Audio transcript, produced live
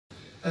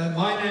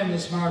My name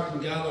is Martin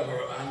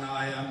Gallagher, and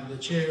I am the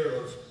chair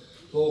of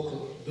the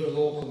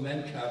local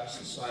MenCap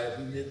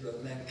Society,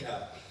 Midland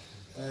MenCap.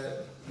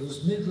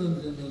 There's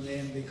Midland in the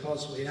name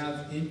because we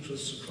have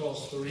interests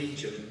across the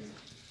region.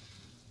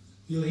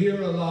 You'll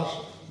hear a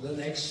lot the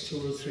next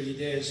 2 or 3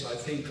 days, I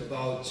think,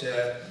 about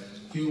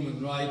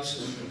human rights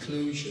and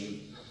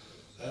inclusion.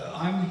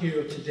 I'm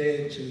here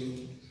today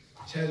to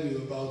tell you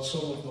about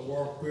some of the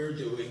work we're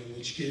doing,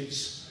 which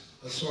gives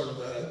a sort of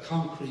a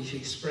concrete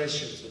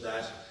expression to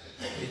that.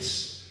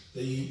 It's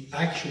the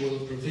actual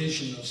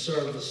provision of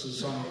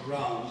services on the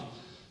ground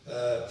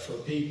for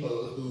people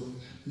who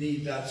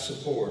need that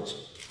support.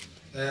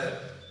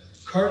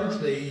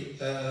 Currently,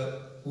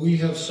 we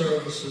have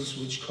services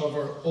which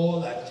cover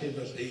all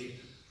activity,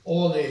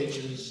 all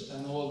ages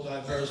and all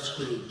diverse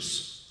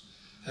groups.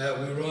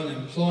 We run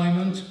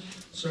employment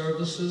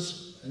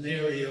services, an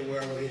area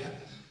where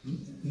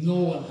no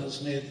one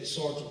has made the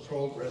sort of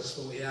progress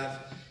that we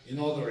have in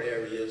other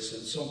areas,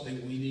 and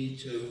something we need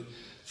to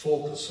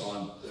focus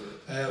on.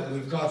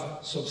 We've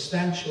got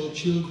substantial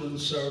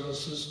children's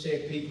services,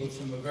 take people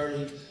from a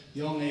very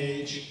young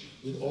age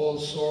with all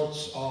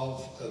sorts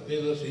of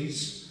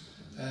abilities.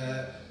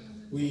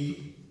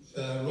 We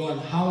run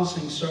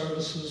housing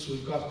services.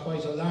 We've got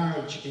quite a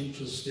large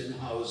interest in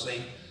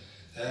housing.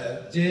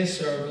 Day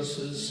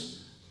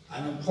services,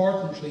 and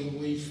importantly,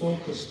 we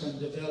focused and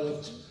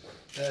developed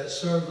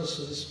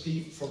services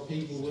for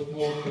people with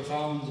more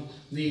profound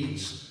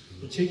needs,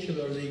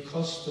 particularly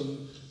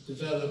custom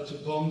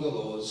developed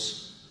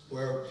bungalows,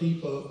 where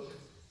people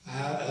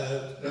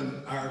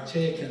are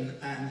taken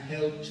and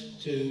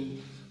helped to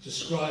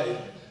describe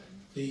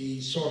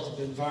the sort of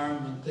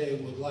environment they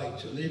would like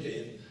to live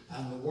in,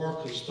 and the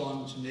work is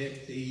done to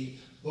make the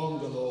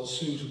bungalow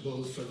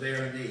suitable for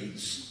their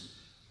needs.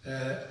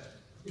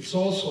 It's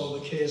also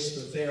the case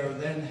that they are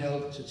then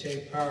helped to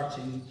take part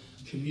in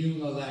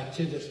communal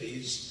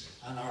activities,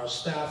 and our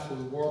staff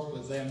will work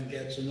with them,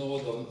 get to know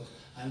them,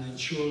 and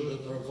ensure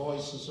that their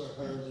voices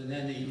are heard in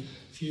any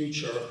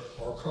future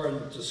or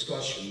current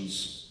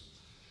discussions.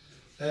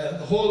 The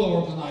whole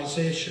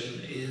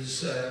organisation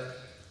is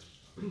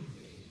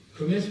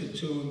committed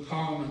to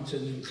empowerment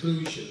and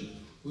inclusion.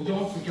 We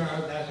don't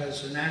regard that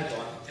as an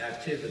add-on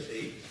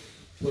activity,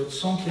 but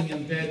something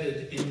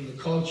embedded in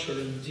the culture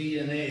and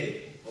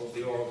DNA of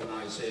the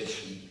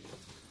organisation.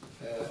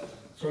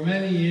 For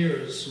many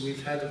years,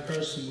 we've had a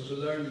person with a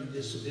learning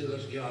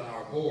disability on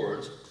our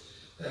board.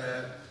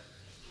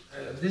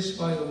 This,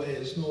 by the way,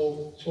 is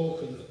no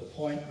token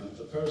appointment.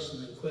 The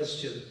person in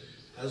question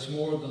has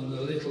more than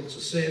a little to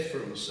say for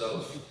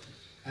himself,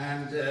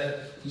 and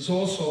he's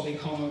also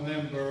become a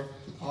member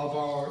of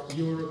our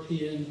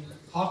European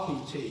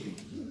hockey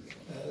team.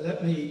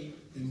 Let me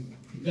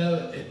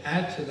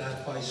add to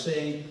that by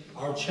saying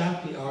our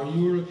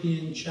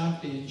European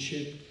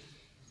Championship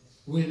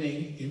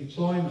winning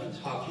employment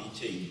hockey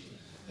team.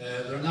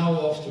 They're now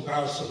off to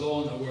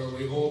Barcelona, where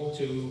we hope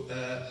to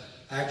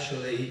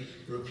actually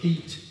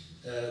repeat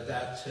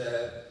that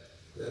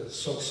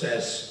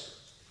success.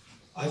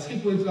 I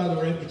think we've got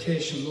a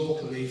reputation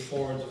locally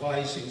for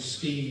devising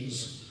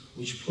schemes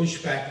which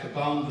push back the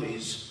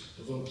boundaries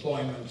of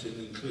employment and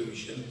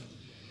inclusion.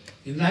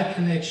 In that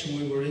connection,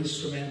 we were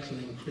instrumental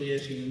in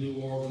creating a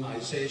new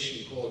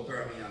organisation called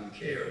Birmingham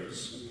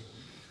Cares.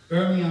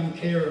 Birmingham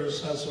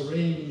Cares has a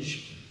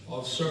range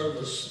of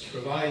service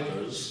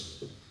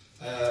providers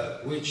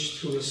which,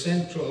 through a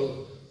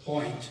central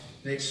point,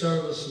 make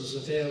services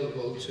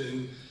available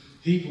to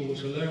people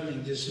with a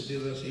learning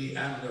disability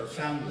and their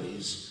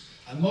families.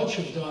 And much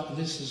of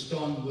this is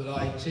done with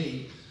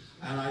IT,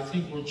 and I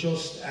think we're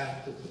just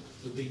at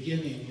the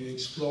beginning of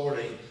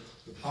exploring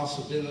the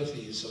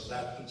possibilities of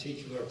that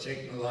particular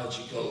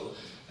technological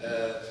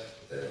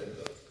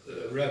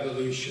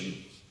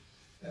revolution.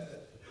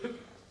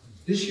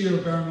 This year,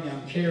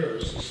 Birmingham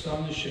Cares,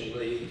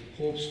 astonishingly,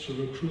 hopes to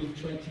recruit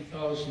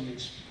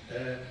 20,000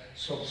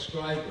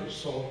 subscribers.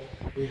 So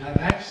we have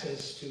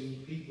access to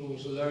people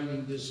with a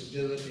learning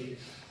disability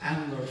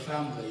and their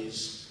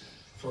families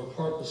for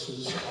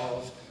purposes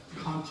of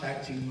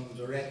contacting them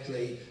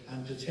directly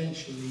and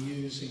potentially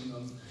using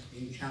them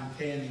in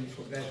campaigning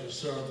for better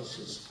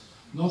services.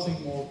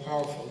 Nothing more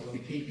powerful than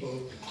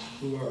people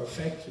who are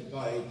affected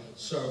by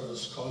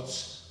service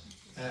cuts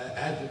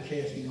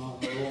advocating on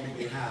their own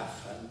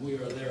behalf, and we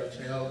are there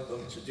to help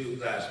them to do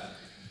that.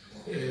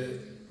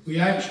 We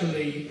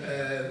actually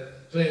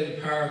played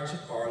a part,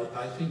 or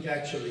I think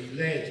actually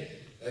led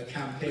a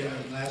campaign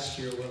last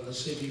year when the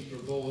city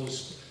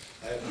proposed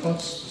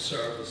cuts to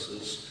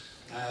services,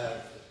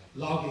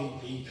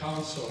 lobbied the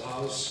council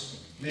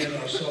house, made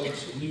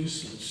ourselves a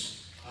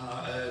nuisance.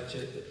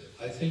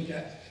 I think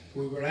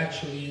we were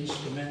actually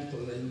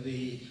instrumental in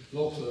the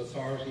local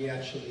authority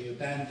actually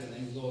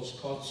abandoning those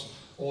cuts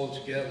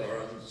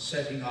altogether and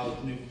setting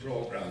out new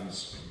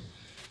programs.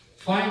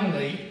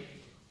 Finally,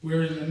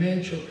 we're in a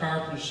major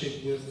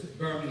partnership with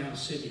Birmingham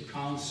City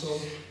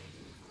Council,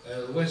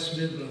 West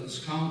Midlands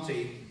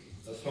County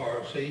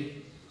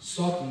Authority,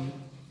 Sutton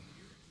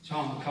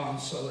Town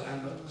Council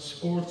and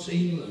Sports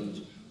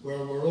England, where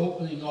we're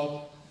opening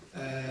up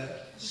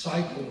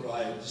cycle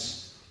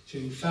rides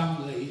to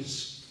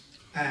families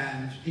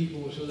and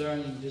people with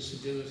learning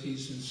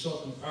disabilities in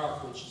Sutton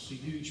Park, which is a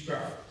huge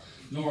park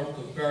north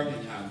of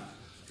Birmingham.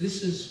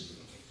 This is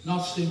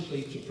not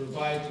simply to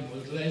provide them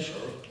with leisure,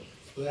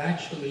 but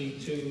actually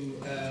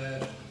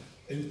to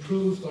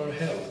improve their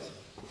health,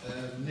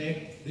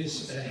 make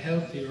this a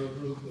healthier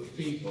group of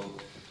people.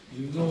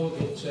 You know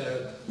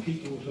that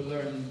people with a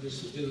learning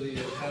disability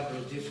have had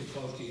their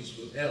difficulties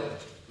with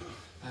health,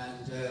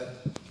 and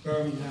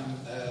Birmingham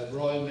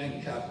Royal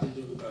Mencap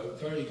did a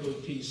very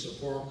good piece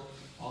of work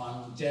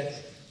on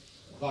death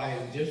by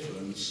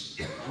indifference,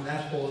 and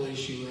that whole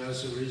issue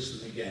has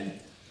arisen again.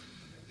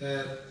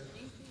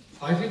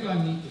 I think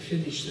I need to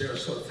finish there,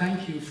 so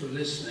thank you for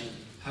listening.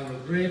 Have a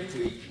great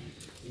week,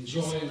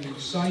 enjoy an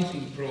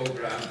exciting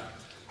programme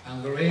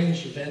and the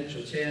range of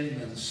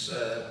entertainments,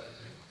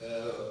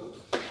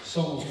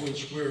 some of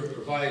which we're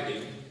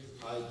providing.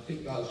 I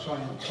think I'll try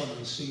and come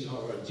and see how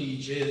our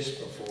DJs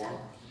perform.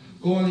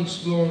 Go and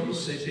explore the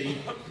city,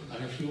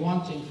 and if you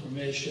want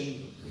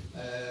information,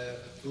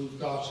 we've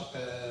got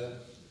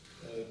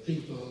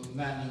people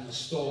manning a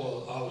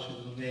stall out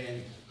in the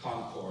main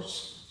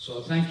concourse.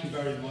 So thank you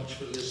very much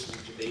for listening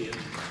to me, and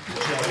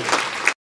enjoy it.